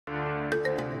So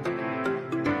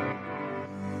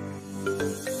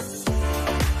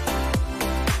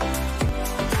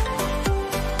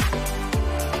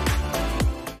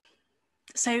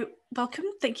welcome,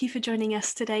 thank you for joining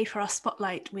us today for our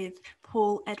spotlight with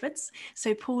Paul Edwards.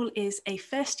 So Paul is a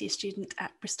first year student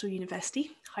at Bristol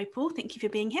University. Hi Paul, thank you for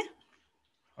being here.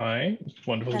 Hi, it's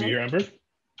wonderful Hello. to be here, Amber.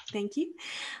 Thank you.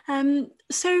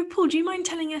 So Paul, do you mind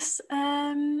telling us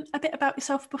a bit about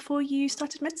yourself before you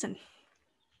started medicine?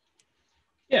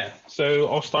 Yeah, so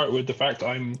I'll start with the fact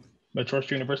I'm a mature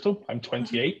student at Bristol. I'm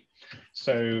 28,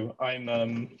 so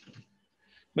I'm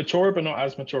mature, but not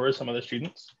as mature as some other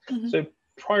students. So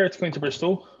prior to going to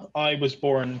Bristol, I was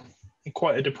born in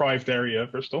quite a deprived area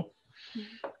of Bristol,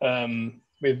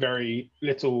 with very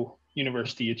little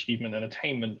university achievement and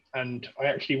attainment. And I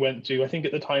actually went to, I think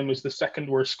at the time was the second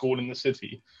worst school in the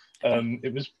city.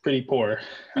 It was pretty poor.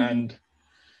 And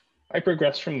I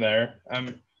progressed from there.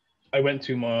 I went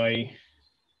to my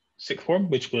sixth form,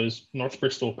 which was North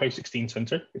Bristol Post-16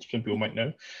 Centre, which some people might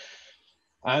know.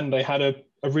 And I had a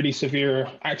really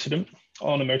severe accident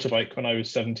on a motorbike when I was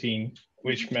 17,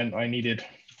 which meant I needed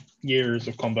years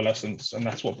of convalescence. And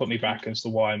that's what put me back as to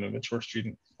why I'm a mature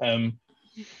student.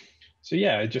 So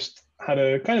yeah, I just had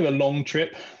a kind of a long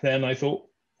trip. Then I thought,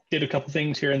 did a couple of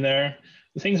things here and there,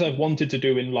 the things I've wanted to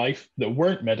do in life that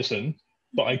weren't medicine,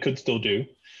 but I could still do.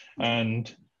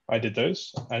 And I did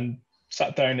those and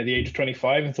sat down at the age of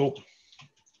 25 and thought,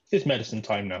 it's medicine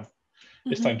time now.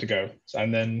 It's time to go.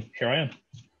 And then here I am.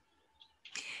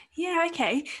 Yeah,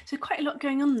 okay. So quite a lot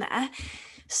going on there.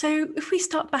 So if we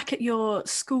start back at your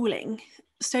schooling,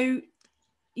 so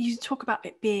you talk about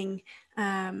it being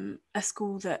a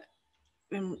school that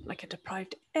in like a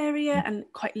deprived area and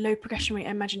quite low progression rate,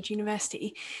 I imagine, to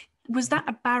university. Was that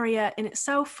a barrier in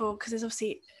itself, or because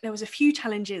there was a few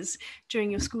challenges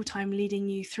during your school time leading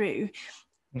you through?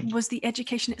 Was the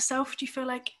education itself, do you feel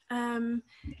like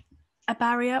a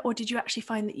barrier, or did you actually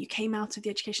find that you came out of the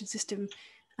education system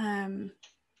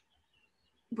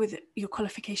with your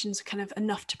qualifications kind of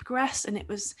enough to progress, and it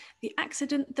was the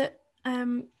accident that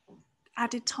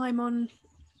added time on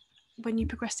when you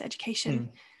progressed to education?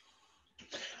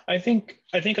 I think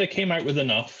I came out with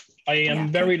enough. I am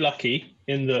very lucky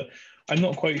in that I'm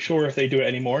not quite sure if they do it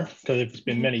anymore because it's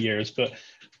been many years, but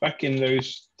back in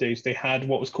those days they had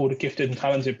what was called a gifted and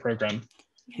talented program,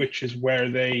 which is where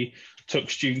they took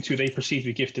students who they perceived to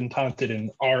be gifted and talented in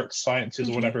arts, sciences,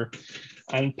 or whatever,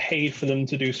 and paid for them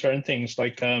to do certain things.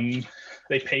 Like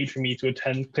they paid for me to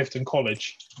attend Clifton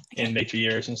College in later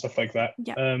years and stuff like that.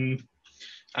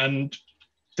 And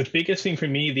the biggest thing for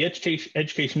me, the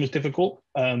education was difficult,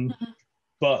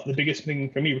 but the biggest thing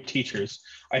for me were teachers.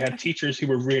 I had teachers who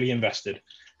were really invested,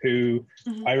 who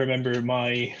I remember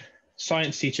my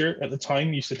science teacher at the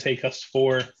time used to take us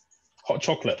for hot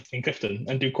chocolate in Clifton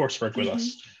and do coursework with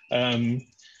us.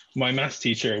 My maths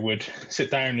teacher would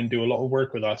sit down and do a lot of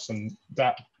work with us, and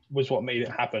that was what made it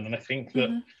happen. And I think that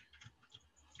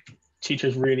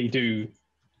teachers really do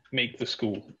make the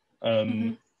school.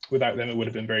 Without them, it would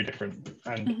have been very different.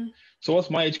 And so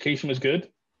whilst my education was good,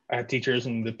 I had teachers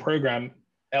in the program,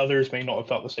 others may not have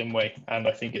felt the same way. And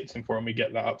I think it's important we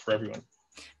get that up for everyone.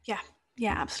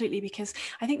 Yeah, absolutely. Because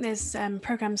I think there's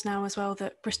programs now as well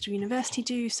that Bristol University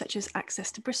do, such as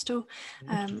Access to Bristol,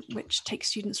 which takes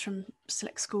students from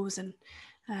select schools and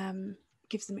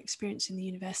gives them experience in the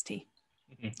university.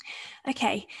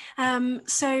 Okay,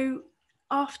 so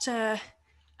after...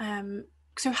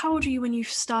 So how old were you when you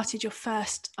started your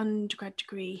first undergrad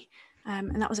degree?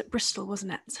 And that was at Bristol,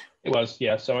 wasn't it? It was,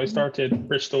 yeah. So I started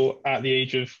Bristol at the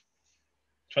age of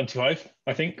 25,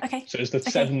 I think. Okay. So it's the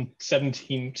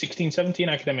 16-17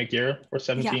 academic year, or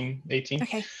 17-18.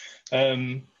 Okay.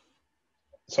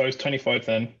 So I was 25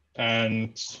 then,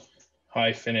 and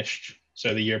I finished,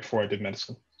 so the year before I did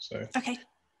medicine. So okay.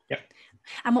 Yeah.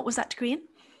 And what was that degree in?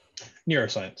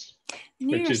 Neuroscience.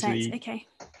 Neuroscience, okay.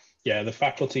 Yeah, the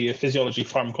Faculty of Physiology,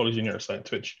 Pharmacology, and Neuroscience,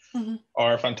 which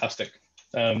are fantastic.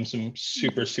 Some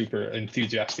super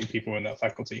enthusiastic people in that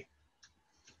faculty.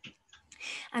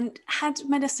 And had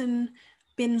medicine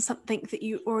been something that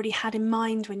you already had in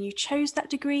mind when you chose that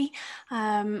degree?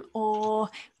 Or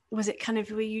was it kind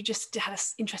of where you just had an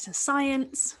interest in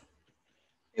science?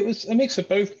 It was a mix of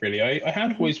both, really. I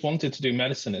had always wanted to do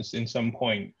medicine in some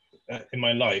point in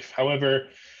my life. However,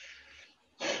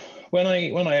 when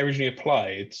I originally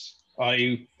applied,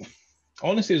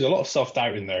 honestly, there's a lot of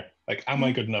self-doubt in there. Like, am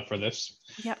I good enough for this?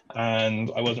 Yep. And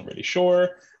I wasn't really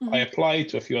sure. I applied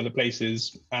to a few other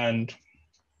places, and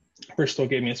Bristol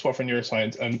gave me a spot for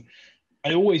neuroscience. And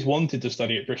I always wanted to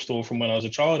study at Bristol from when I was a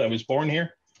child. I was born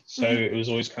here. So it was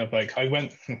always kind of like, I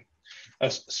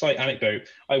a slight anecdote.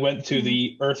 I went to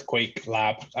the earthquake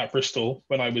lab at Bristol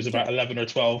when I was about 11 or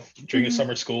 12 during a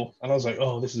summer school. And I was like,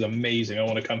 oh, this is amazing. I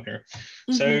want to come here.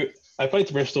 So I applied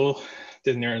to Bristol,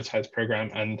 did the neuroscience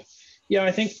program. And yeah,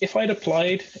 I think if I'd have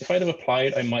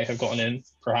applied, I might have gotten in,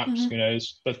 perhaps, who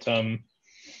knows. But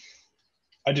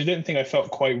I just didn't think I felt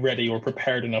quite ready or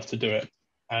prepared enough to do it.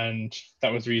 And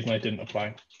that was the reason I didn't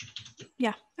apply.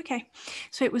 Yeah, okay.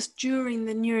 So it was during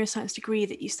the neuroscience degree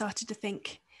that you started to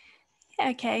think, yeah,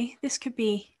 okay, this could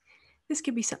be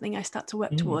something I start to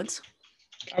work towards.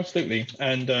 Absolutely.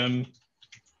 And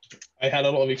I had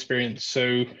a lot of experience.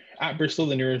 So at Bristol,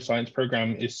 the neuroscience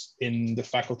program is in the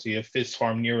faculty of Phys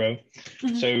Pharm Neuro.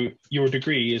 So your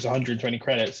degree is 120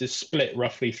 credits. It's split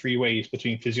roughly 3 ways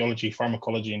between physiology,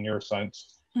 pharmacology, and neuroscience.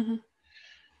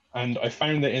 And I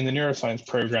found that in the neuroscience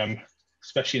program,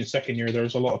 especially in second year, there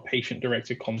was a lot of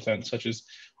patient-directed content, such as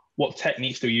what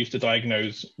techniques do we use to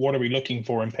diagnose? What are we looking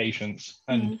for in patients?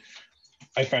 And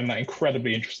I found that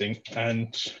incredibly interesting.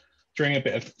 And during a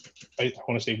bit of, I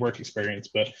want to say work experience,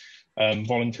 but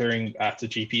volunteering at a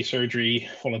GP surgery,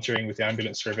 volunteering with the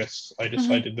ambulance service, I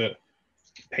decided that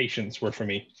patients were for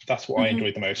me. That's what I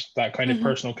enjoyed the most, that kind of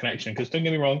personal connection. Because don't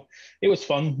get me wrong, it was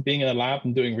fun being in a lab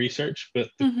and doing research, but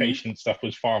the patient stuff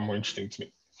was far more interesting to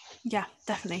me. Yeah,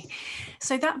 definitely.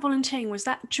 So that volunteering, was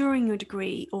that during your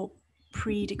degree or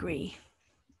pre-degree?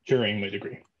 During my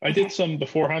degree. I did some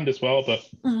beforehand as well, but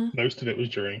most of it was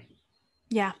during.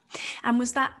 Yeah. And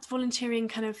was that volunteering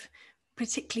kind of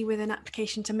particularly with an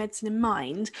application to medicine in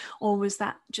mind, or was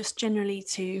that just generally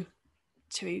to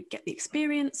get the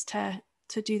experience to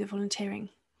do the volunteering?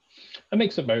 A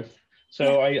mix of both.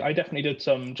 So I definitely did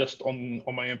some just on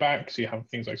my own back. So you have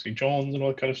things like St. John's and all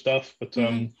that kind of stuff. But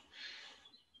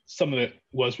some of it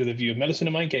was with a view of medicine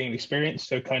in mind, getting experience.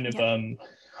 So kind of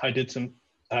I did some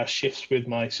shifts with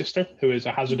my sister, who is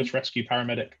a hazardous rescue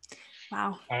paramedic.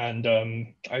 Wow. And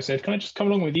I said, can I just come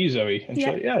along with you, Zoe? And she's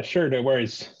like, yeah, sure, no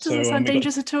worries. Doesn't sound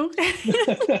dangerous at all.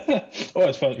 Oh,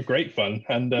 it's fun, great fun.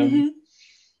 And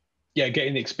yeah,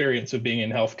 getting the experience of being in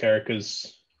healthcare,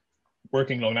 because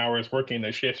working long hours, working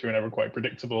those shifts were never quite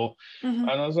predictable. And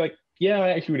I was like, yeah, I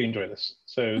actually really enjoy this.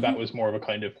 So that was more of a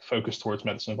kind of focus towards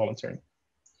medicine and volunteering.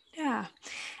 Yeah.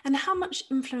 And how much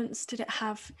influence did it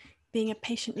have being a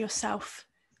patient yourself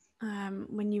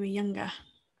when you were younger?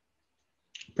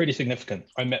 Pretty significant.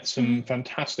 I met some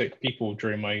fantastic people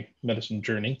during my medicine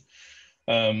journey.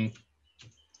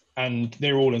 And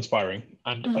they were all inspiring.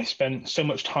 And I spent so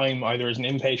much time either as an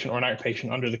inpatient or an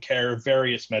outpatient under the care of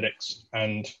various medics.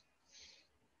 And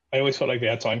I always felt like they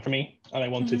had time for me. And I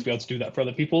wanted to be able to do that for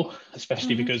other people,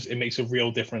 especially because it makes a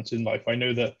real difference in life. I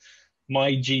know that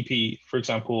my GP, for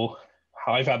example,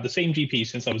 I've had the same GP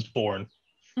since I was born.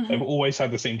 I've always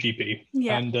had the same GP.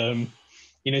 And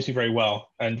he knows me very well.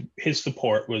 And his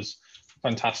support was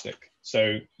fantastic.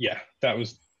 So yeah, that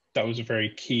was a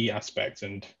very key aspect.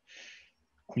 And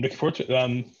I'm looking forward to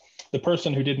it. The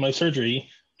person who did my surgery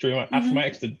after my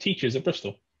accident teaches at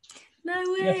Bristol. No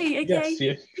way. Okay.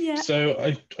 Yes, yeah.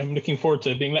 So I'm looking forward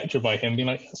to being lectured by him, being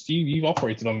like, you've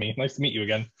operated on me. Nice to meet you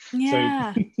again.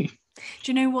 Yeah. So, do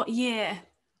you know what year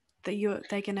that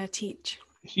they're going to teach?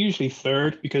 It's usually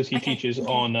third, because he teaches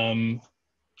on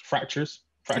fracture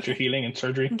healing and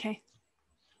surgery.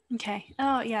 Okay.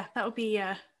 Oh yeah, that would be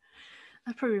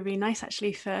that'd probably be nice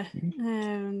actually for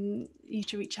you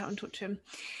to reach out and talk to him.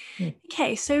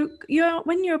 Okay, so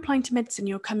when you're applying to medicine,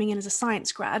 you're coming in as a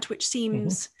science grad, which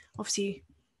seems obviously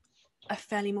a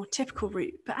fairly more typical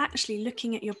route, but actually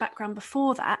looking at your background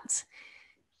before that,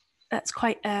 that's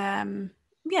quite a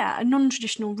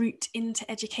non-traditional route into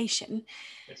education.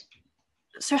 Yes.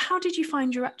 So how did you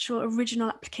find your actual original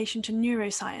application to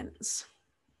neuroscience?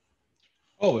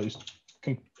 Oh, it was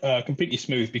completely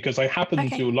smooth, because I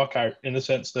happened to luck out in the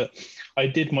sense that I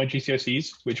did my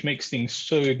GCSEs, which makes things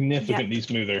so significantly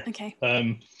smoother.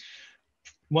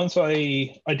 Once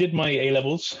I did my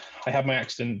A-levels, I had my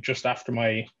accident just after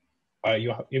my,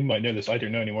 you might know this, I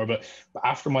don't know anymore, but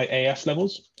after my AS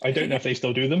levels. I don't know if they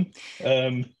still do them.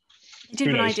 You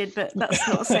did when I did, but that's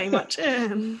not saying much.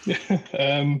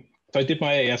 So I did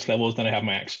my AS levels, then I had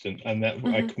my accident, and that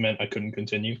meant I couldn't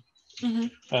continue.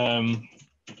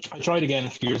 I tried again a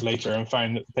few years later and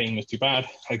found that the pain was too bad.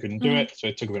 I couldn't do it, so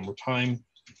it took a bit more time.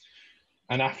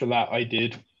 And after that, I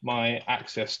did my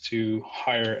access to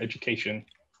higher education,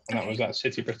 and that was at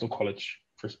City of Bristol College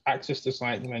for access to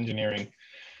science and engineering.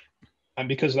 And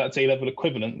because that's A-level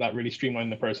equivalent, that really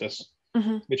streamlined the process,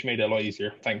 which made it a lot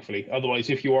easier, thankfully. Otherwise,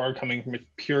 if you are coming from a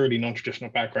purely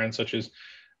non-traditional background, such as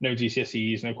no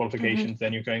GCSEs, no qualifications,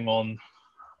 then you're going on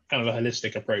kind of a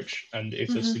holistic approach, and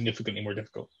it's just significantly more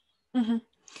difficult.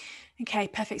 Okay,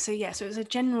 perfect. So yeah, so it was a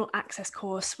general access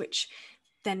course, which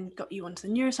then got you onto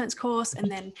the neuroscience course. And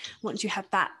then once you had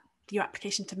that, your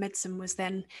application to medicine was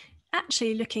then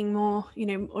actually looking more,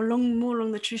 more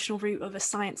along the traditional route of a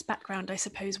science background, I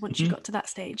suppose, once you Mhm. got to that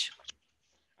stage.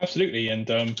 Absolutely. And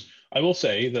I will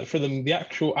say that for the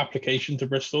actual application to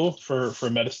Bristol for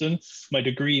medicine, my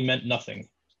degree meant nothing.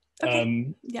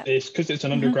 Okay. Yeah. It's because it's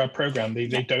an Mm-hmm. undergrad program. They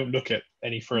Yeah. don't look at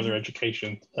any further Mm-hmm.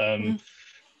 education. Mm-hmm.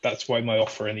 That's why my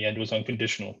offer in the end was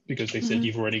unconditional, because they said Mm-hmm.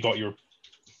 you've already got your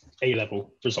A-level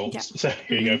Yeah. results. So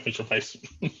here you Mm-hmm. go, finish your place.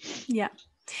 Yeah.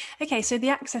 Okay, so the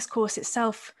access course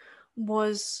itself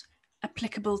was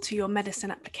applicable to your medicine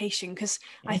application, because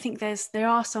I think there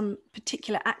are some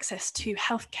particular access to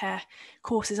healthcare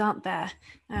courses, aren't there?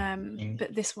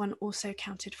 But this one also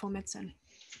counted for medicine.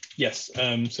 Yes.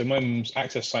 So mine's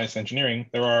access science engineering.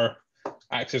 There are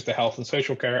access to health and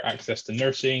social care, access to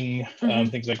nursing, Mm-hmm.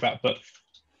 things like that. But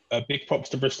big props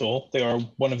to Bristol. They are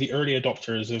one of the early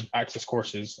adopters of access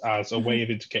courses as a Mm-hmm. way of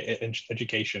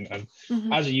education. And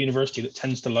Mm-hmm. as a university that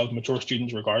tends to love mature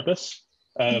students regardless,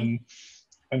 Mm-hmm.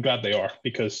 I'm glad they are,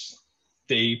 because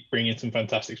they bring in some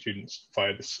fantastic students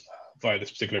via this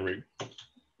particular route.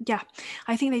 Yeah,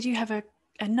 I think they do have a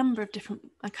number of different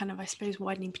kind of, I suppose,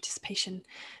 widening participation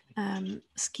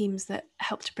schemes that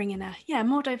help to bring in a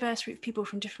more diverse group of people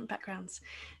from different backgrounds.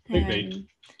 Absolutely.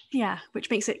 Yeah, which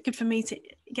makes it good for me to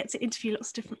get to interview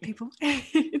lots of different people.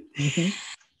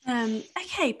 Mm-hmm.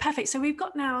 Okay, perfect. So we've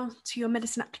got now to your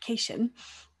medicine application.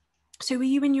 So were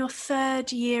you in your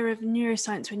third year of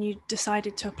neuroscience when you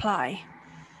decided to apply?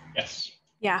 Yes.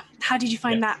 Yeah. How did you Yeah.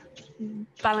 find that Oh,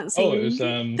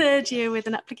 balancing third year with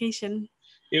an application?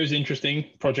 it was interesting.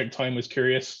 Project time was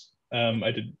curious.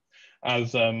 I did,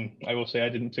 as I will say, I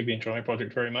didn't particularly enjoy my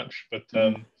project very much, but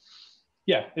Mm-hmm.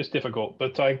 yeah, it's difficult.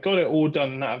 But I got it all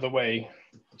done out of the way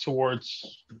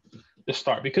towards the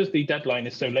start, because the deadline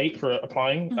is so late for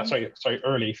applying. Mm-hmm. Sorry,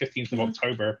 early 15th of Mm-hmm.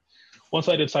 October. Once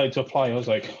I decided to apply, I was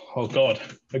like, oh God,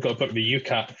 I got to book the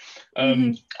UCAT.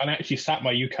 Mm-hmm. And I actually sat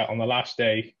my UCAT on the last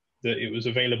day that it was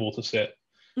available to sit,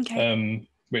 Okay.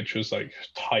 which was like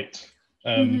tight.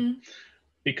 Um, Mm-hmm.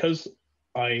 because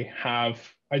I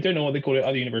don't know what they call it at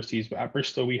other universities, but at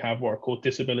Bristol we have what are called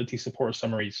disability support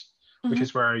summaries, which Mm-hmm.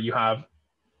 is where you have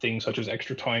things such as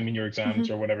extra time in your Mm-hmm. exams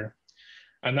or whatever.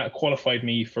 And that qualified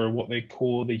me for what they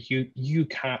call the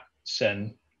UCAT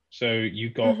Sen. So you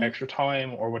got Mm-hmm. extra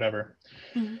time or whatever.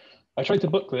 Mm-hmm. I tried to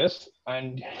book this,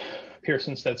 and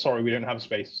Pearson said, "Sorry, we don't have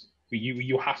space.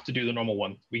 You have to do the normal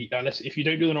one. Unless if you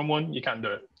don't do the normal one, you can't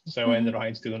do it." So I Mm-hmm. ended up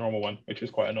having to do the normal one, which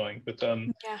was quite annoying. But Yeah.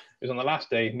 it was on the last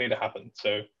day, made it happen.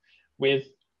 So with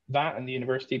that and the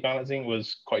university balancing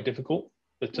was quite difficult,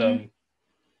 but Mm-hmm.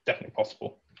 definitely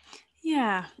possible.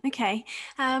 Yeah. Okay.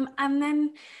 And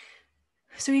then,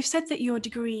 so we've said that your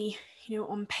degree,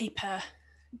 on paper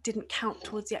didn't count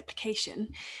towards the application,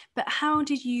 but how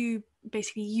did you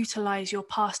basically utilize your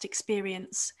past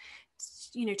experience,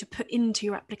 to put into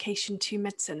your application to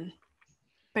medicine,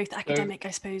 both So academic, I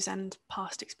suppose, and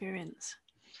past experience?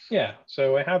 yeah,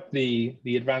 so I have the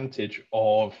advantage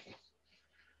of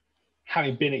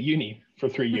having been at uni for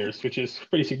 3 years, which is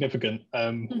pretty significant, I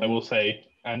Mm-hmm. will say.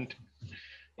 And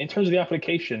in terms of the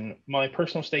application, my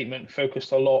personal statement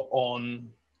focused a lot on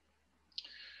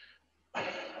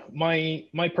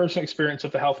my personal experience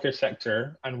of the healthcare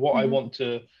sector and what I Mm-hmm. want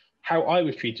to, how I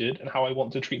was treated and how I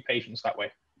want to treat patients that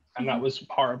way. And Mm-hmm. that was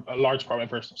a large part of my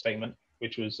personal statement,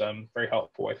 which was very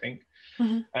helpful, I think.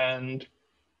 Mm-hmm. And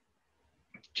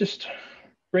just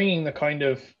bringing the kind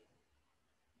of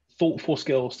thoughtful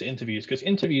skills to interviews, because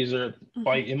interviews are,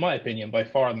 Mm-hmm. in my opinion, by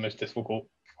far the most difficult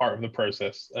part of the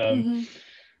process. Mm-hmm.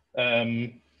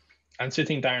 Um, and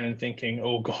sitting down and thinking,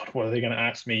 oh God, what are they going to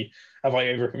ask me? Have I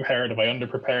over prepared? Have I under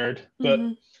prepared? But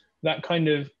Mm-hmm. that kind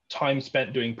of time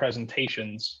spent doing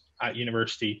presentations at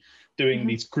university, doing Mm-hmm.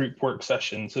 these group work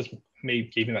sessions, has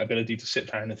maybe gave me that ability to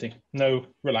sit down and think, no,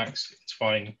 relax, it's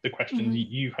fine. The questions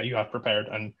Mm-hmm. you have prepared,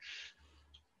 and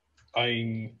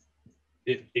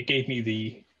it gave me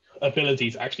the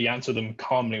ability to actually answer them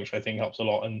calmly, which I think helps a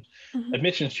lot. And Mm-hmm.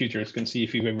 admissions tutors can see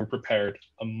if you've ever prepared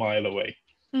a mile away.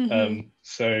 Mm-hmm.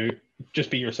 So just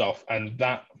be yourself, and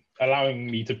that allowing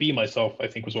me to be myself, I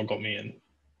think, was what got me in.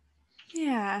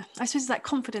 Yeah, I suppose that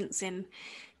confidence in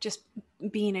just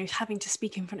being, having to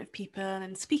speak in front of people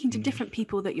and speaking to different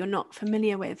people that you're not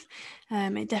familiar with,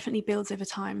 it definitely builds over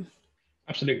time.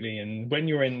 Absolutely. And when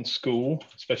you're in school,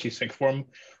 especially sixth form,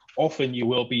 often you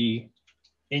will be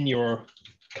in your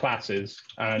classes,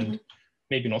 Mm-hmm. and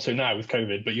maybe not so now with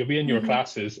COVID, but you'll be in your Mm-hmm.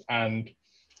 classes and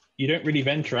you don't really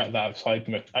venture outside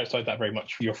that very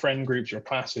much for your friend groups, your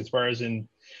classes. Whereas in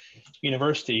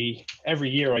university, every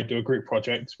year I do a group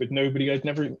project with nobody I'd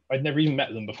never even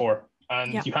met them before.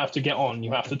 And you have to get on,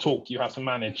 you have to talk, you have to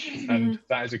manage. And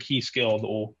that is a key skill that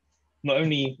will not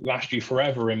only last you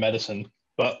forever in medicine,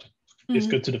 but it's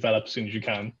good to develop as soon as you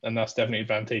can. And that's definitely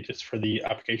advantageous for the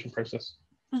application process.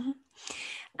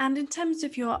 And in terms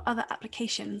of your other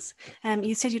applications,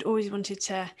 you said you'd always wanted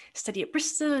to study at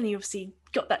Bristol, and you obviously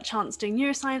got that chance doing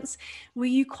neuroscience. Were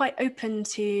you quite open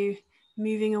to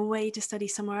moving away to study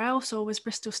somewhere else, or was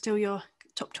Bristol still your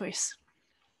top choice?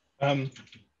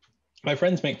 My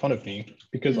friends make fun of me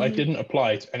because I didn't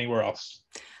apply to anywhere else.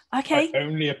 Okay. I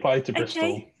only applied to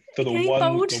Bristol for the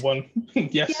one,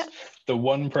 yes, the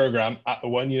one program at the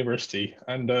one university.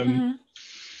 And the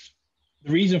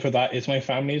reason for that is my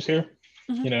family is here.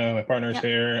 You know, my partner's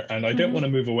here, and I don't want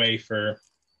to move away for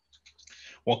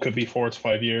what could be 4 to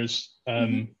 5 years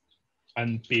and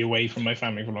be away from my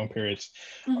family for long periods.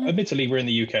 Admittedly, we're in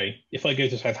the UK. If I go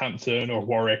to Southampton or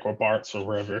Warwick or Barts or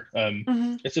wherever,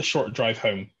 it's a short drive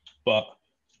home, but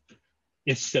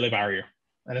it's still a barrier,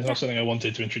 and it's not something I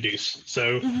wanted to introduce.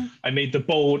 So I made the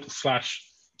bold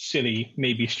 / silly,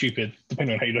 maybe stupid,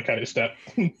 depending on how you look at it, step.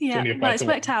 Yeah, well, it's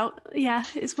worked out. Yeah,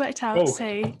 it's worked out.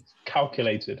 So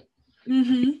calculated.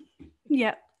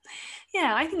 Yeah,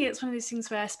 I think it's one of those things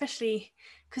where, especially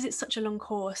because it's such a long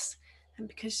course, and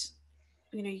because,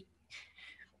 you know,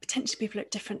 potentially people at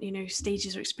different, you know,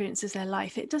 stages or experiences of their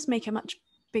life, it does make a much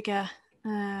bigger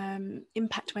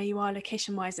impact where you are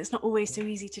location wise. It's not always so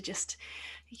easy to just,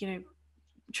 you know,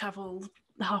 travel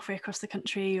halfway across the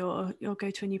country or go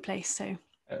to a new place. So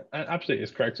absolutely,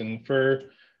 it's correct. And for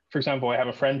example, I have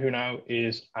a friend who now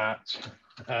is at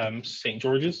St.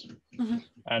 George's,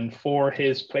 and for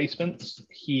his placements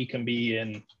he can be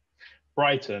in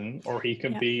Brighton, or he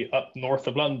can be up north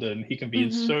of London. He can be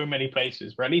in so many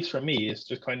places, but at least for me it's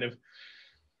just kind of,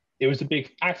 it was a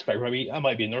big aspect. I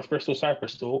might be in North Bristol, South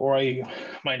Bristol, or I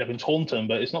might end up in Taunton,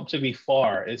 but it's not particularly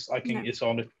far. It's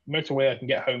on the motorway. I can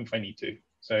get home if I need to.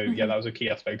 So yeah, that was a key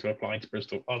aspect to applying to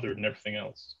Bristol, other than everything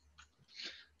else.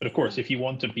 But of course, if you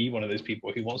want to be one of those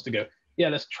people who wants to go,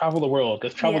 let's travel the world,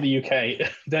 let's travel the UK,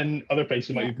 then other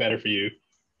places might be better for you.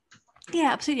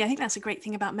 Yeah, absolutely. I think that's a great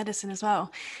thing about medicine as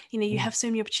well. You know, you have so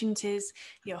many opportunities.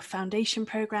 Your foundation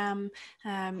program,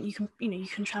 you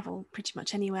can travel pretty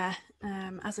much anywhere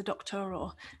as a doctor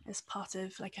or as part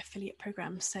of like affiliate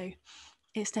programs. So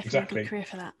it's definitely a good career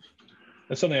for that.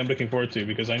 That's something I'm looking forward to,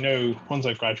 because I know once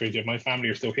I've graduated, my family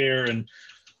are still here, and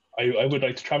I would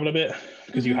like to travel a bit,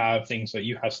 because you have things such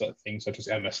as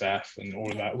MSF and all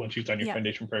of that once you've done your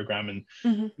foundation program.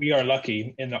 And we are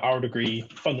lucky in that our degree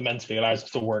fundamentally allows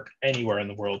us to work anywhere in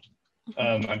the world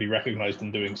and be recognized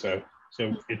in doing so.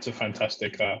 So it's a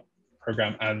fantastic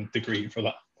program and degree for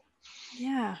that.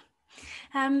 Yeah.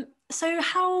 So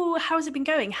how has it been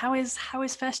going? How is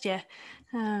first year?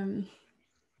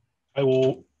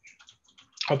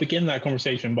 I'll begin that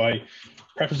conversation by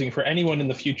prefacing, for anyone in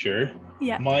the future,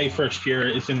 my first year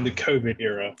is in the COVID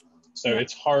era, so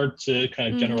it's hard to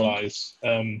kind of generalize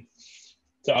to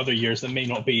other years that may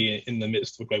not be in the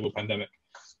midst of a global pandemic.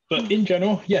 But in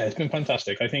general, it's been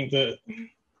fantastic. I think that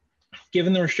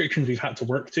given the restrictions we've had to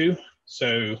work to,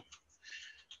 so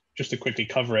just to quickly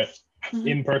cover it,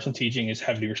 in-person teaching is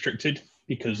heavily restricted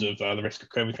because of the risk of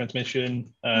COVID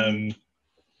transmission.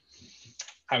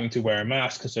 Having to wear a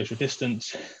mask and social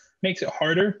distance makes it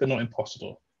harder, but not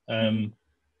impossible.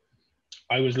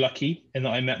 I was lucky in that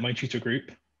I met my tutor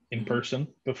group in person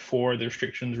before the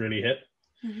restrictions really hit,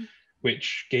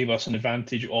 which gave us an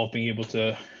advantage of being able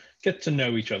to get to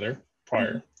know each other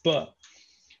prior. But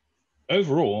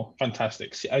overall,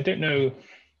 fantastic. See, I don't know,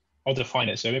 I'll define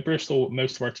it. So in Bristol,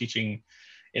 most of our teaching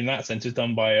in that sense is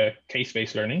done by a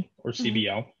case-based learning, or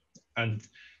CBL. And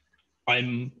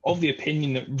I'm of the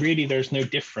opinion that really there's no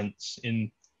difference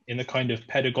in the kind of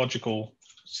pedagogical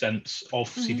sense of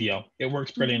CBL. It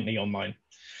works brilliantly online.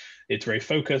 It's very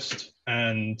focused,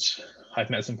 and I've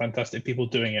met some fantastic people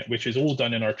doing it, which is all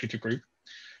done in our tutor group.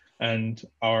 And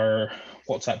our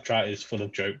WhatsApp chat is full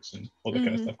of jokes and all that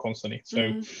kind of stuff constantly.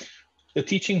 So the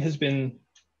teaching has been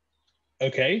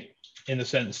okay, in the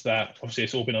sense that obviously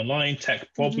it's all been online,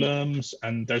 tech problems,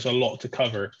 and there's a lot to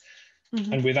cover.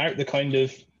 And without the kind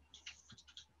of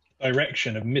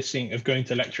direction of going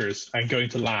to lectures and going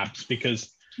to labs,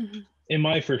 because in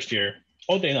my first year,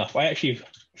 oddly enough, I actually,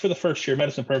 for the first year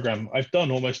medicine program, I've done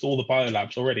almost all the bio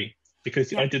labs already,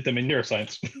 because I did them in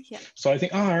neuroscience. So I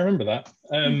think, I remember that.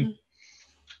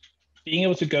 Being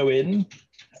able to go in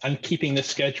and keeping the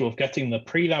schedule of getting the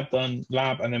pre-lab done,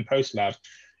 lab, and then post-lab,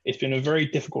 it's been a very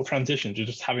difficult transition to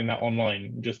just having that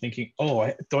online, just thinking,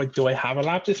 do I have a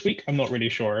lab this week? I'm not really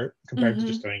sure, compared to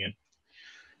just going in.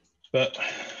 But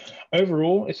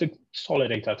Overall, it's a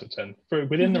solid 8 out of 10. For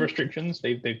within the Mm-hmm. restrictions,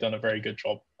 they've done a very good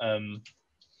job.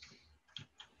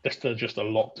 There's still just a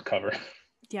lot to cover.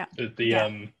 Yeah.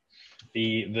 The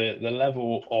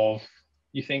level of,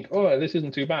 you think, oh, this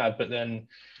isn't too bad, but then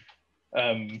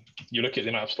you look at the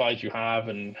amount of slides you have,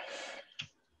 and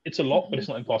it's a lot, but it's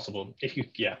not impossible.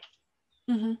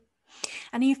 Mm-hmm.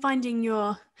 And are you finding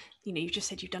you just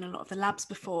said you've done a lot of the labs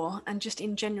before, and just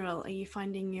in general, are you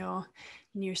finding your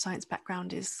neuroscience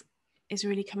background is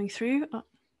really coming through?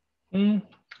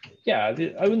 Yeah,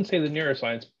 I wouldn't say the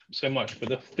neuroscience so much, but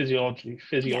the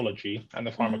physiology and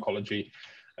the pharmacology.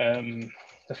 The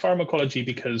pharmacology,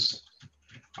 because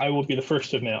I will be the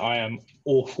first to admit I am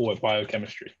awful at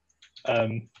biochemistry.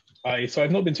 So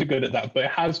I've not been too good at that, but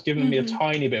it has given me a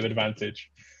tiny bit of advantage.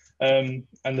 And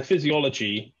the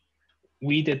physiology,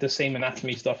 we did the same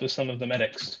anatomy stuff as some of the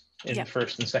medics in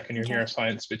first and second year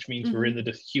neuroscience, which means we're in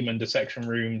the human dissection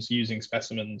rooms using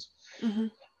specimens.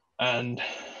 And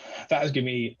that has given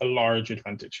me a large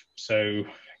advantage. So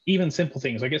even simple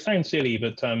things, like, it sounds silly,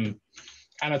 but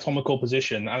anatomical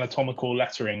position, anatomical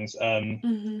letterings,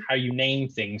 how you name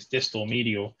things, distal,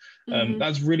 medial,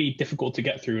 that's really difficult to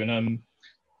get through. And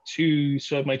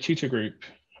so my tutor group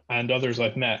and others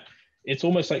I've met, it's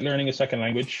almost like learning a second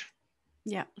language.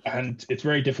 Yeah. And it's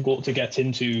very difficult to get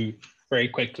into very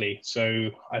quickly. So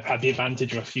I've had the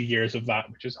advantage of a few years of that,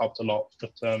 which has helped a lot.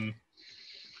 But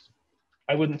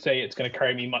I wouldn't say it's going to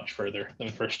carry me much further than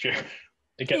first year.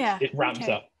 It ramps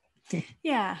up.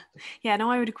 Yeah. No,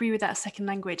 I would agree with that. Second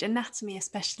language, anatomy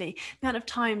especially, the amount of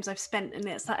times I've spent, and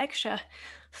it's that extra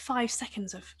 5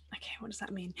 seconds of, okay, what does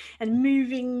that mean? And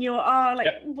moving your arm,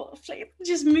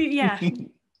 just move.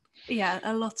 Yeah,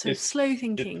 a lot of slow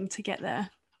thinking to get there.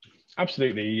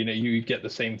 Absolutely. You get the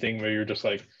same thing where you're just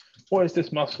like, what is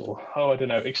this muscle? Oh, I don't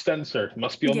know. Extensor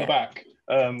must be on the back.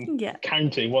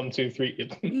 Counting 1, 2,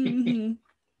 3.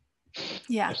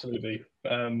 Yeah. Absolutely.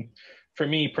 For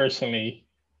me personally,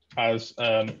 as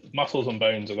muscles and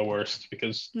bones are the worst,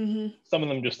 because some of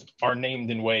them just are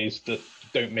named in ways that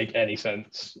don't make any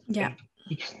sense. Yeah.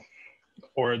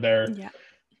 Or they're do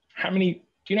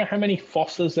you know how many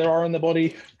fossas there are in the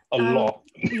body? A lot.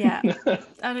 Yeah. I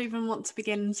don't even want to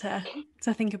begin to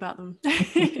think about them.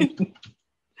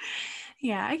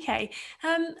 Yeah, okay.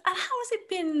 And how has it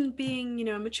been being,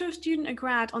 a mature student, a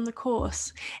grad on the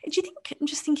course? Do you think, I'm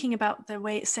just thinking about the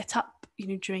way it's set up,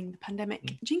 during the pandemic,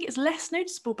 do you think it's less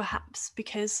noticeable perhaps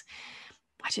because,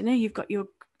 I don't know, you've got your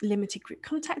limited group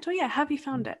contact, or how have you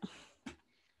found it?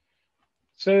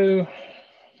 So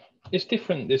it's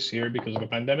different this year because of the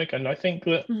pandemic. And I think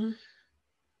that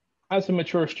as a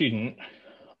mature student,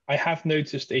 I have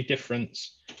noticed a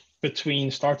difference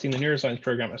between starting the neuroscience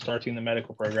program and starting the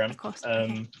medical program. Of course.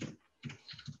 I'm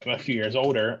a few years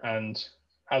older, and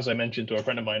as I mentioned to a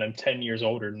friend of mine, I'm 10 years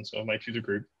older than some of my tutor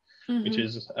group, which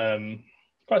is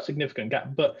quite a significant gap.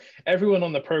 But everyone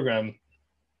on the program,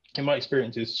 in my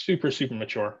experience, is super, super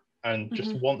mature and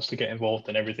just wants to get involved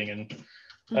in everything. And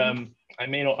I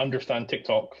may not understand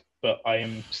TikTok, but I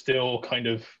am still kind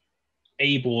of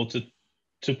able to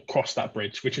cross that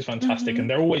bridge, which is fantastic. And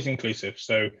they're always inclusive.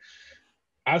 So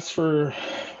as for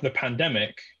the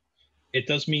pandemic, it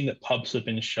does mean that pubs have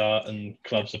been shut and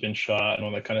clubs have been shut and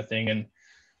all that kind of thing. And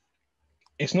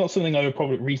it's not something I would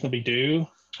probably reasonably do.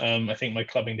 I think my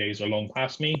clubbing days are long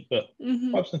past me, but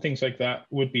pubs and things like that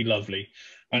would be lovely.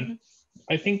 And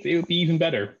I think it would be even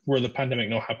better were the pandemic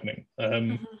not happening.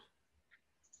 I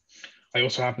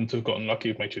also happen to have gotten lucky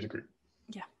with my tutor group,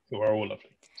 who are all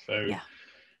lovely. So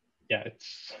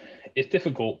it's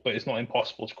difficult, but it's not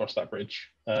impossible to cross that bridge,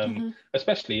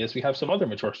 especially as we have some other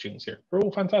mature students here. We're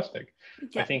all fantastic.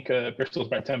 I think Bristol's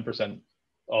about 10%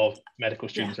 of medical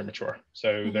students are mature.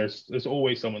 So there's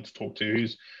always someone to talk to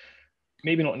who's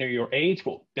maybe not near your age,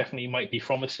 but definitely might be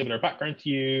from a similar background to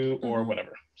you or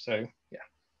whatever. So,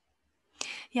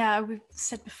 we've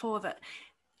said before that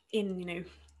in,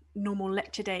 normal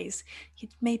lecture days,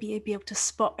 you'd maybe be able to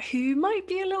spot who might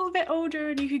be a little bit older,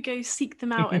 and you could go seek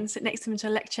them out and sit next to them into a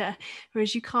lecture,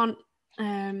 whereas you can't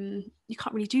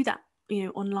really do that,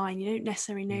 online. You don't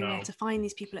necessarily know where to find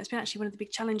these people. It's been actually one of the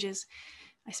big challenges,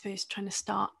 I suppose, trying to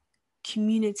start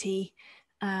community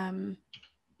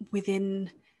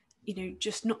within,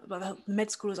 just not the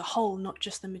med school as a whole, not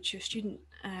just the mature student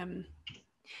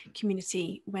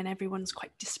community, when everyone's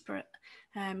quite disparate.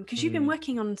 Because you've been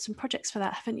working on some projects for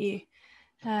that, haven't you?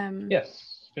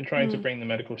 Yes, been trying to bring the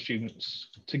medical students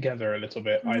together a little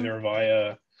bit, either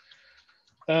via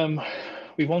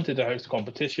we wanted to host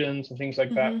competitions and things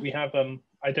like that. We have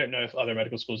I don't know if other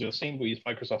medical schools are the same, but we use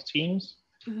Microsoft Teams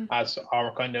as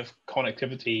our kind of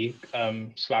connectivity /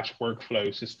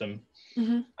 workflow system.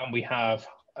 And we have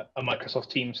a Microsoft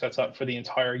team set up for the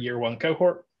entire year one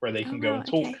cohort where they Oh, can go wow. and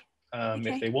talk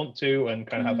Okay. if they want to, and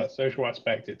kind of have that social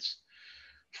aspect. It's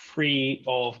free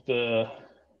of the,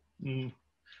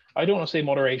 I don't want to say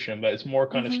moderation, but it's more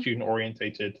kind of student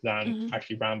orientated than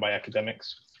actually ran by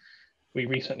academics. We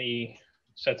recently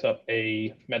set up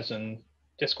a medicine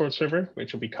Discord server,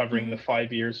 which will be covering the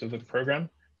 5 years of the program,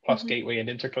 plus gateway and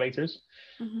intercalators.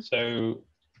 So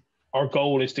our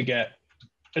goal is to get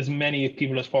as many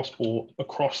people as possible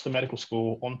across the medical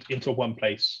school into one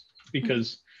place,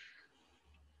 because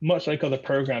much like other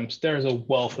programs, there is a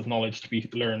wealth of knowledge to be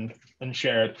learned and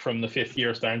shared from the 5th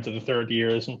years down to the 3rd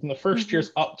years, and from the 1st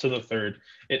years up to the 3rd.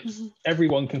 It's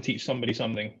everyone can teach somebody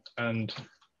something, and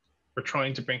we're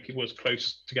trying to bring people as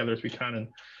close together as we can. And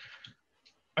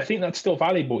I think that's still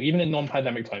valuable, even in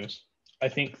non-pandemic times. I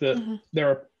think that there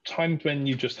are times when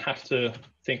you just have to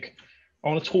think, I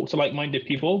want to talk to like-minded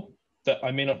people that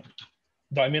I may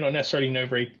not necessarily know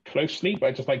very closely, but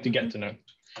I just like to get to know.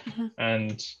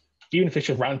 And even if it's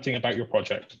just ranting about your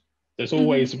project, there's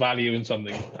always value in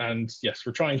something. And yes,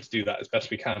 we're trying to do that as best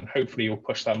we can. Hopefully we'll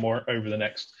push that more over the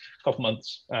next couple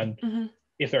months. And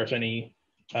if there's any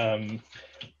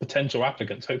potential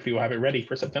applicants, hopefully we'll have it ready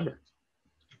for September.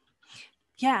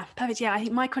 Yeah, perfect. Yeah, I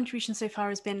think my contribution so far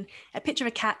has been a picture of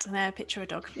a cat and a picture of a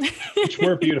dog. Which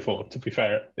were beautiful, to be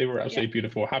fair. They were absolutely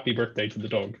beautiful. Happy birthday to the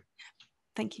dog.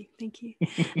 Thank you.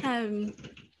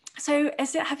 So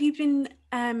have you been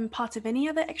part of any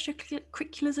other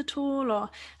extracurriculars at all, or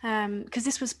because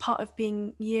this was part of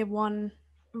being year one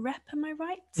rep, am I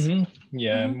right?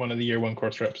 Yeah, one of the year one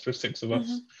course reps. There's 6 of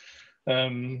us.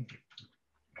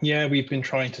 Yeah, we've been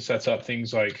trying to set up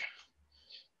things like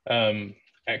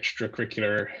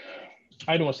extracurricular,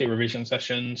 I don't want to say revision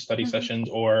sessions, study sessions,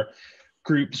 or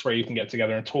groups where you can get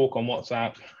together and talk on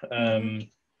WhatsApp,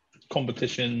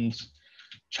 competitions,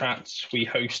 chats. We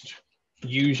host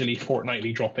usually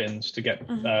fortnightly drop-ins to get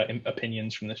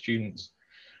opinions from the students.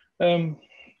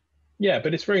 Yeah,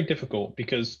 but it's very difficult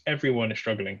because everyone is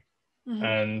struggling.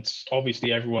 And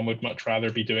obviously everyone would much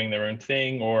rather be doing their own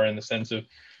thing, or in the sense of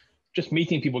just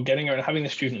meeting people, getting out and having a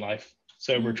student life.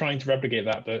 So we're trying to replicate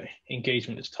that, but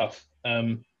engagement is tough.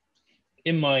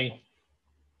 In my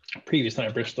previous time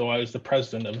at Bristol, I was the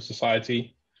president of a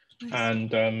society,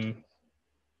 and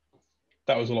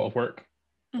that was a lot of work,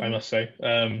 I must say.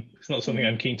 It's not something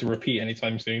I'm keen to repeat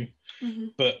anytime soon,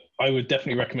 but I would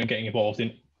definitely recommend getting involved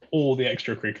in all the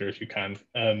extracurriculars you can.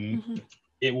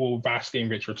 It will vastly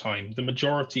enrich your time. The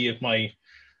majority of my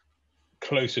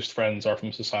closest friends are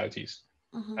from societies,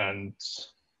 and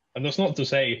that's not to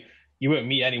say you won't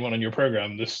meet anyone on your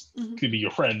program. This could be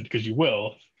your friend, because you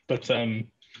will, but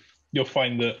you'll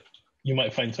find that you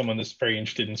might find someone that's very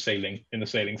interested in sailing, in the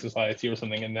sailing society or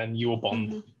something, and then you'll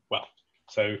bond well.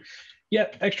 So yeah,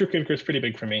 extracurricular is pretty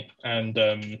big for me, and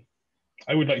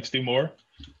I would like to do more,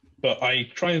 but I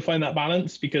try and find that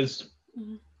balance, because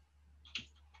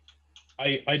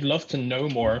I'd love to know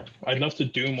more. I'd love to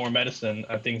do more medicine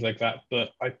and things like that, but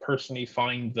I personally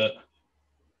find that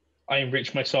I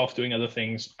enrich myself doing other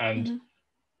things, and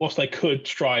whilst I could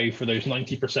strive for those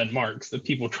 90% marks that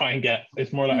people try and get,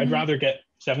 it's more like I'd rather get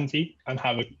 70 and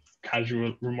have a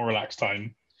casual, more relaxed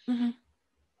time.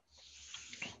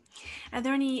 Are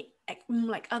there any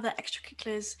like other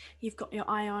extracurriculars you've got your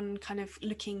eye on, kind of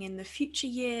looking in the future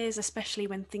years, especially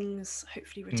when things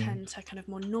hopefully return to kind of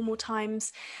more normal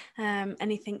times?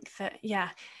 Anything that,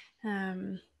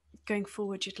 going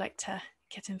forward you'd like to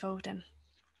get involved in?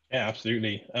 Yeah,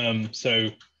 absolutely. So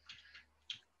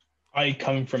I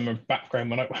come from a background,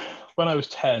 when I was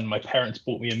 10, my parents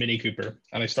bought me a Mini Cooper,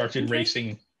 and I started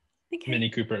racing Mini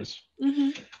Coopers.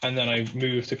 And then I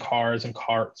moved to cars and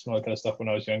karts and all that kind of stuff when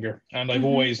I was younger. And I've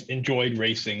always enjoyed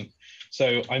racing.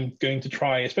 So I'm going to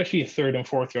try, especially 3rd and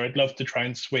 4th year, I'd love to try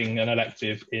and swing an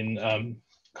elective in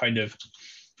kind of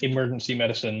emergency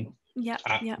medicine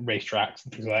at racetracks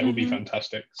and things like that. Would be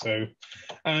fantastic. So,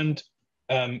 and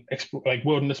like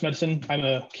wilderness medicine, I'm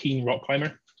a keen rock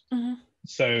climber.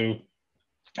 So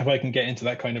if I can get into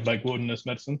that kind of like wilderness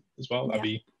medicine as well, that'd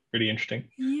be really interesting,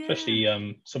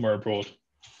 especially somewhere abroad.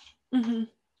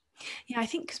 Yeah, I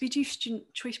think because we do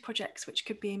student choice projects, which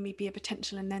could be maybe a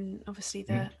potential, and then obviously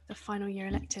the final year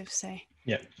elective. So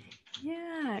yeah,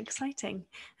 exciting.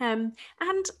 And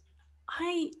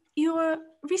you're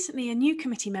recently a new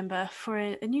committee member for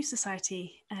a new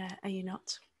society, are you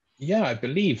not? Yeah, I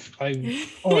believe. I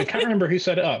can't remember who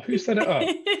set it up. Who set it up?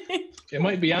 It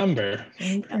might be Amber.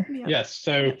 Yes.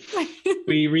 So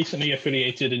we recently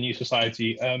affiliated a new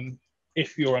society.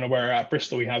 If you're unaware, at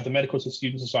Bristol we have the Medical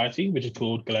Student Society, which is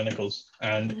called Galenicals,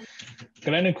 and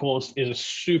Galenicals is a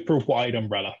super wide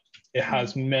umbrella. It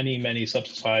has many, many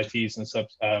sub-societies and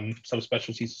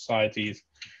subspecialty societies.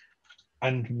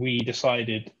 And we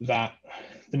decided that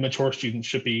the mature students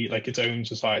should be like its own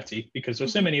society because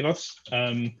there's so many of us.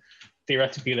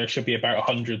 Theoretically, there should be about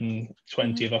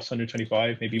 120 of us,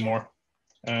 125, maybe more.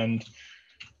 And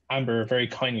Amber very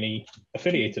kindly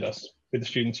affiliated us with the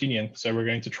Students' Union. So we're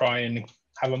going to try and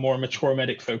have a more mature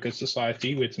medic-focused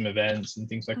society with some events and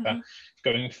things like that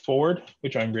going forward,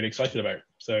 which I'm really excited about.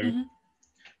 So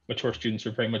mature students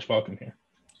are very much welcome here.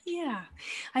 Yeah,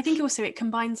 I think also it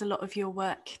combines a lot of your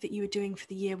work that you were doing for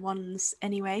the year ones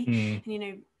anyway, and, you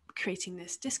know, creating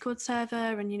this Discord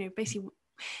server and, you know, basically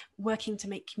working to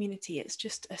make community. It's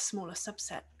just a smaller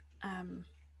subset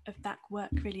of that work,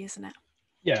 really, isn't it?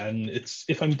 Yeah, and it's,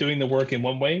 if I'm doing the work in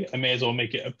one way, I may as well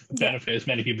make it a benefit as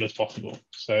many people as possible.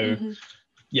 So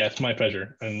yeah, it's my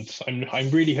pleasure, and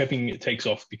I'm really hoping it takes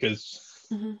off because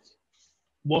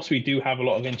whilst we do have a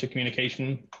lot of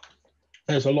intercommunication,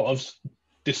 there's a lot of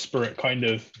disparate kind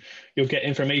of, you'll get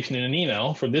information in an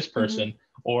email from this person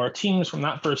or Teams from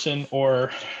that person,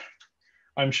 or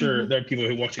I'm sure there are people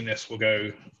who are watching this will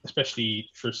go,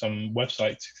 especially for some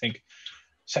websites, think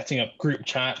setting up group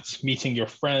chats, meeting your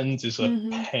friends is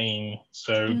a pain.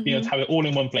 So being able to have it all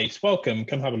in one place, welcome,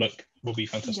 come have a look, will be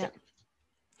fantastic.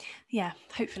 Yeah,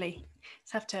 hopefully.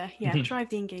 Let's have to drive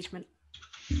the engagement.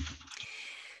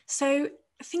 So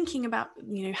thinking about,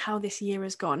 you know, how this year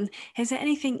has gone, is there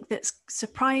anything that's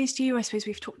surprised you? I suppose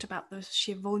we've talked about the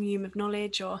sheer volume of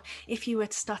knowledge, or if you were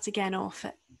to start again, or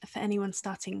for anyone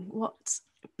starting, what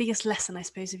biggest lesson, I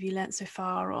suppose, have you learnt so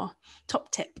far, or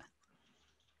top tip?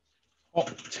 Top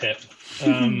tip.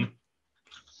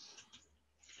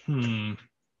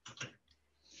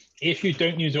 If you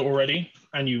don't use it already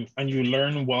and you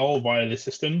learn well via the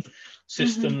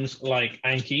systems like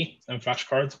Anki and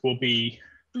flashcards will be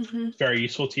very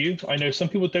useful to you. I know some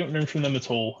people don't learn from them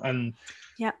at all, and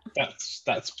that's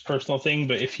a personal thing,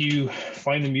 but if you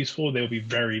find them useful, they'll be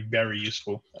very, very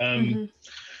useful. Another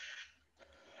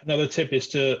tip is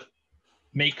to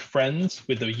make friends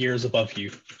with the years above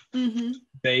you.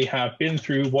 They have been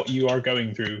through what you are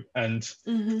going through, and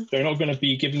they're not going to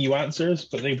be giving you answers,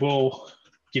 but they will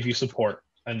give you support,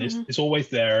 and it's always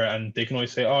there, and they can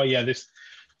always say, oh yeah, this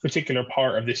particular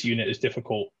part of this unit is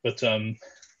difficult, but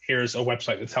here's a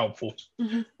website that's helpful.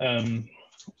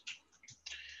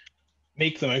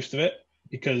 Make the most of it,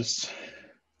 because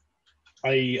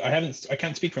I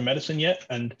can't speak for medicine yet,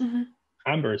 and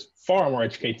Amber is far more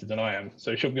educated than I am,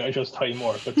 so she'll be able to tell you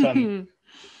more. But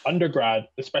undergrad,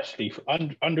 especially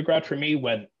undergrad for me,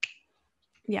 went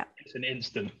it's an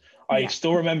instant. I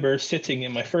still remember sitting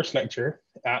in my first lecture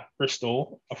at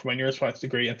Bristol for my neuroscience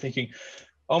degree and thinking,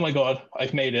 oh my God,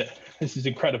 I've made it. This is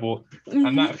incredible.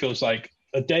 And that feels like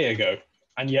a day ago,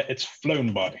 and yet it's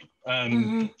flown by.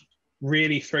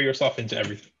 Really throw yourself into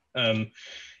everything.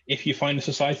 If you find a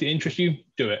society that interests you,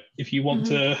 do it. If you want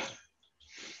to,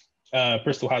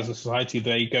 Bristol has a society,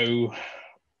 they go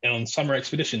on summer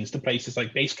expeditions to places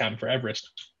like base camp for Everest.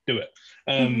 Do it.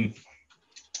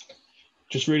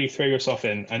 Just really throw yourself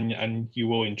in, and you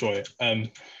will enjoy it.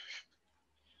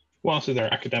 Whilst you're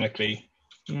there academically,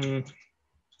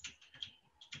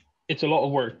 it's a lot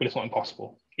of work, but it's not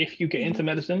impossible. If you get into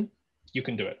medicine, you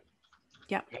can do it.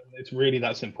 Yeah, it's really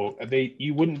that simple.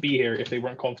 You wouldn't be here if they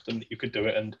weren't confident that you could do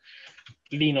it, and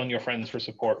lean on your friends for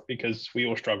support, because we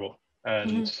all struggle.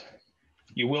 And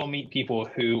you will meet people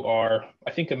who are,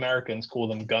 I think Americans call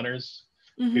them gunners,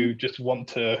 who just want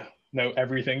to know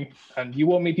everything, and you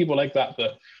will meet people like that.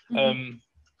 But and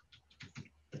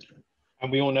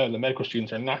we all know that medical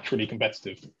students are naturally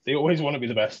competitive. They always want to be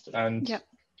the best. And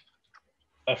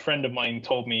a friend of mine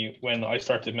told me when I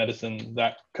started medicine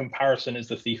that comparison is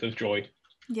the thief of joy.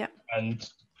 And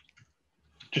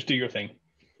just do your thing,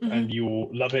 and you will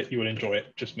love it, you will enjoy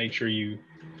it. Just make sure you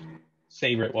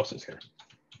savor it whilst it's here.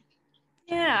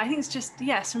 Yeah, I think it's just,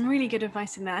 some really good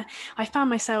advice in there. I found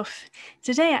myself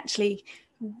today actually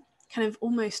kind of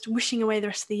almost wishing away the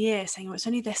rest of the year, saying, oh, it's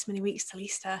only this many weeks till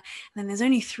Easter, and then there's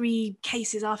only 3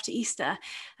 cases after Easter.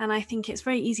 And I think it's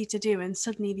very easy to do, and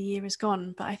suddenly the year is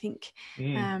gone. But I think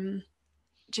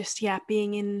just,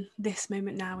 being in this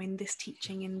moment now, in this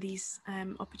teaching, in these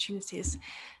opportunities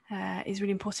is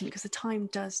really important, because the time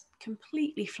does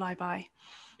completely fly by.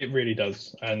 It really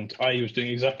does. And I was doing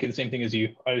exactly the same thing as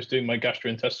you. I was doing my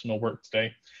gastrointestinal work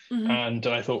today, and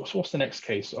I thought, so what's the next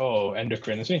case? Oh,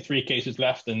 endocrine. There's only 3 cases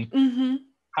left, and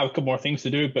have a couple more things to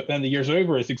do. But then the year's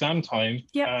over, it's exam time,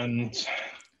 and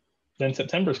then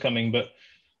September's coming. But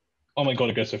oh my God,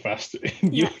 it goes so fast.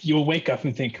 You'll wake up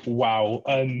and think, wow.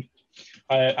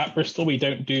 At Bristol, we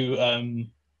don't do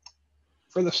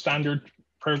for the standard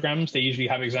programs, they usually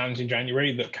have exams in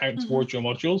January that count towards your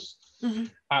modules.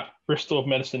 At Bristol of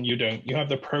Medicine, you don't. You have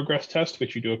the progress test,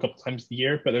 which you do a couple times a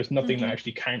year, but there's nothing that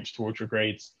actually counts towards your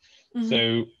grades.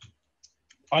 So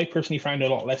I personally found a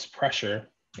lot less pressure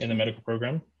in the medical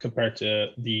program compared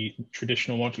to the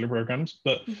traditional modular programs.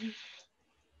 But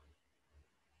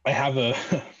I have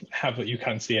you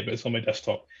can't see it, but it's on my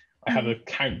desktop. I have a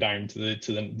countdown to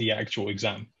the actual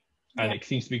exam, and it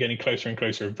seems to be getting closer and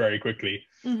closer very quickly.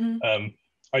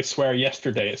 I swear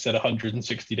yesterday it said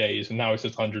 160 days, and now it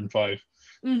says 105.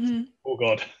 Oh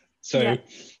God. So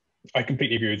I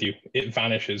completely agree with you. It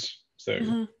vanishes.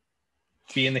 So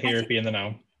be in the here, be in the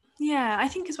now. Yeah, I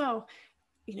think as well,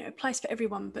 it applies for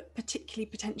everyone, but particularly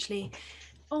potentially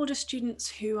older students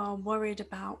who are worried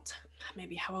about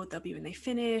maybe how old they'll be when they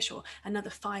finish, or another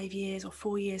 5 years or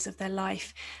 4 years of their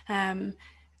life. And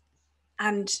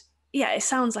yeah, it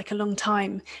sounds like a long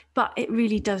time, but it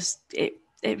really does.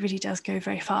 It really does go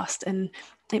very fast, and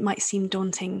it might seem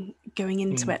daunting going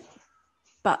into it,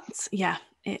 but yeah,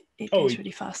 it goes really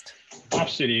fast.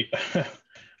 Absolutely.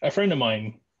 A friend of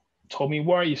mine told me,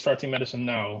 why are you starting medicine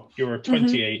now? You're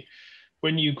 28.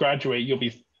 When you graduate, you'll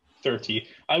be 30.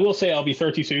 I will say I'll be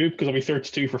 32 because I'll be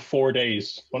 32 for 4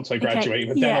 days once I graduate,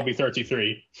 but then I'll be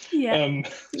 33. Yeah,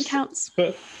 it counts.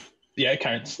 But yeah, it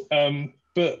counts.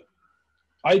 But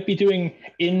I'd be doing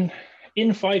in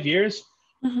 5 years,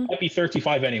 I'd be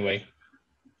 35 anyway,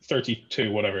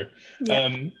 32, whatever.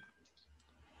 Yeah.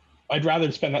 I'd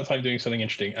rather spend that time doing something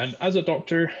interesting. And as a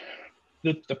doctor,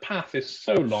 the path is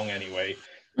so long anyway,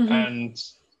 and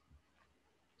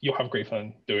you'll have great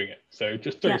fun doing it. So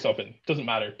just throw yourself in. Doesn't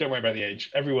matter. Don't worry about the age.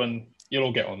 Everyone, you'll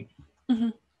all get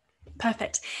on.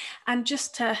 Perfect. And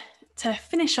just to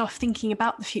finish off thinking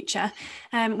about the future,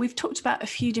 we've talked about a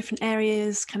few different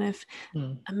areas, kind of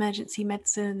emergency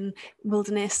medicine,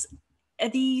 wilderness. Are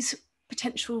these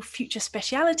potential future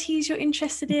specialities you're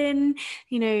interested in?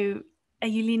 Are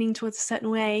you leaning towards a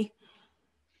certain way?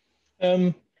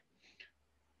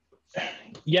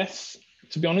 Yes,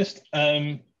 to be honest.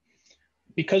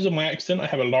 Because of my accident, I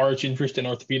have a large interest in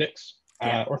orthopedics,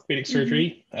 orthopedic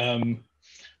surgery.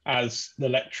 As the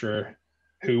lecturer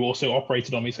who also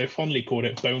operated on me so fondly called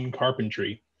it bone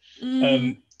carpentry.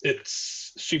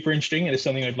 It's super interesting, and it's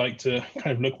something I'd like to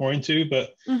kind of look more into.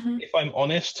 But if I'm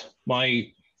honest,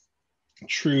 my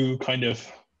true kind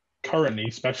of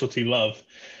currently specialty love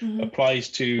applies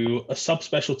to a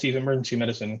subspecialty of emergency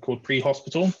medicine called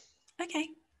pre-hospital. Okay.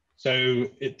 So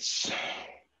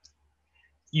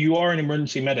you are an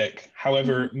emergency medic.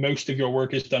 However, most of your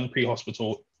work is done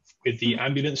pre-hospital with the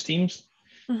ambulance teams.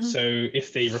 So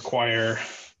if they require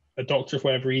a doctor for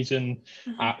whatever reason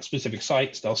at specific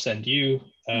sites, they'll send you.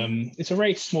 It's a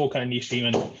very small kind of niche team,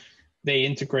 and they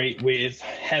integrate with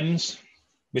HEMS,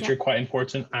 which are quite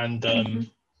important, and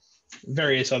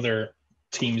various other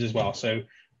teams as well. So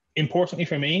importantly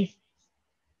for me,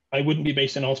 I wouldn't be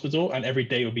based in a hospital, and every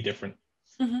day would be different.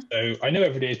 So I know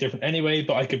every day is different anyway,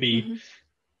 but I could be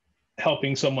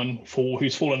helping someone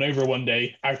who's fallen over one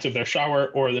day out of their shower,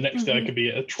 or the next day I could be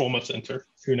at a trauma center.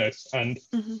 Who knows? And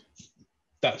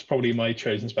that's probably my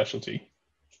chosen specialty.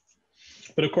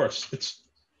 But of course, it's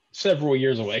several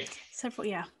years away.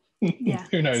 Yeah.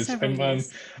 Who knows?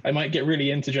 I might get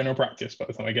really into general practice by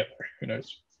the time I get there. Who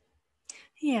knows?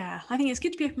 Yeah, I think it's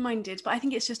good to be open-minded, but I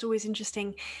think it's just always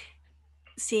interesting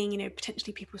seeing,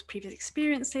 potentially people's previous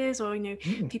experiences, or,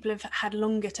 people have had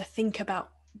longer to think about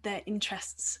their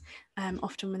interests,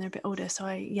 often when they're a bit older. So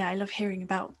I love hearing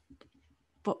about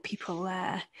what people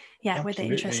where their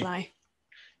interests lie.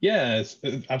 Yeah,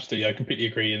 absolutely. I completely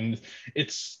agree. And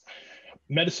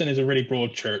medicine is a really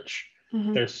broad church.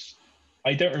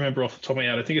 I don't remember off the top of my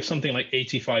head. I think it's something like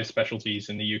 85 specialties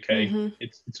in the UK.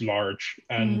 It's large,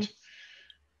 and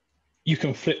you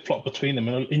can flip-flop between them.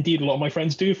 And indeed, a lot of my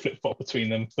friends do flip-flop between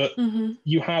them, but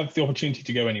you have the opportunity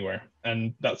to go anywhere.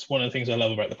 And that's one of the things I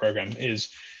love about the program is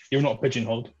you're not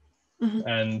pigeonholed,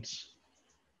 and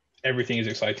everything is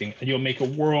exciting, and you'll make a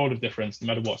world of difference no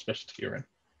matter what specialty you're in.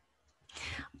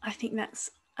 I think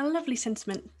that's a lovely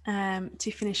sentiment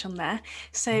to finish on there.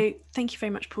 So thank you very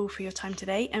much, Paul, for your time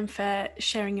today and for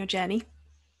sharing your journey.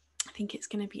 I think it's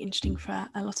going to be interesting for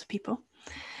a lot of people.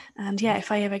 And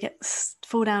if I ever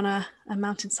fall down a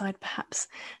mountainside, perhaps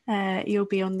you'll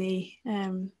be on the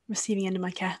receiving end of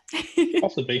my care.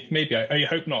 Possibly, maybe. I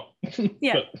hope not.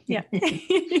 Yeah.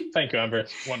 Thank you, Amber.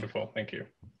 It's wonderful. Thank you.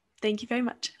 Thank you very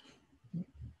much.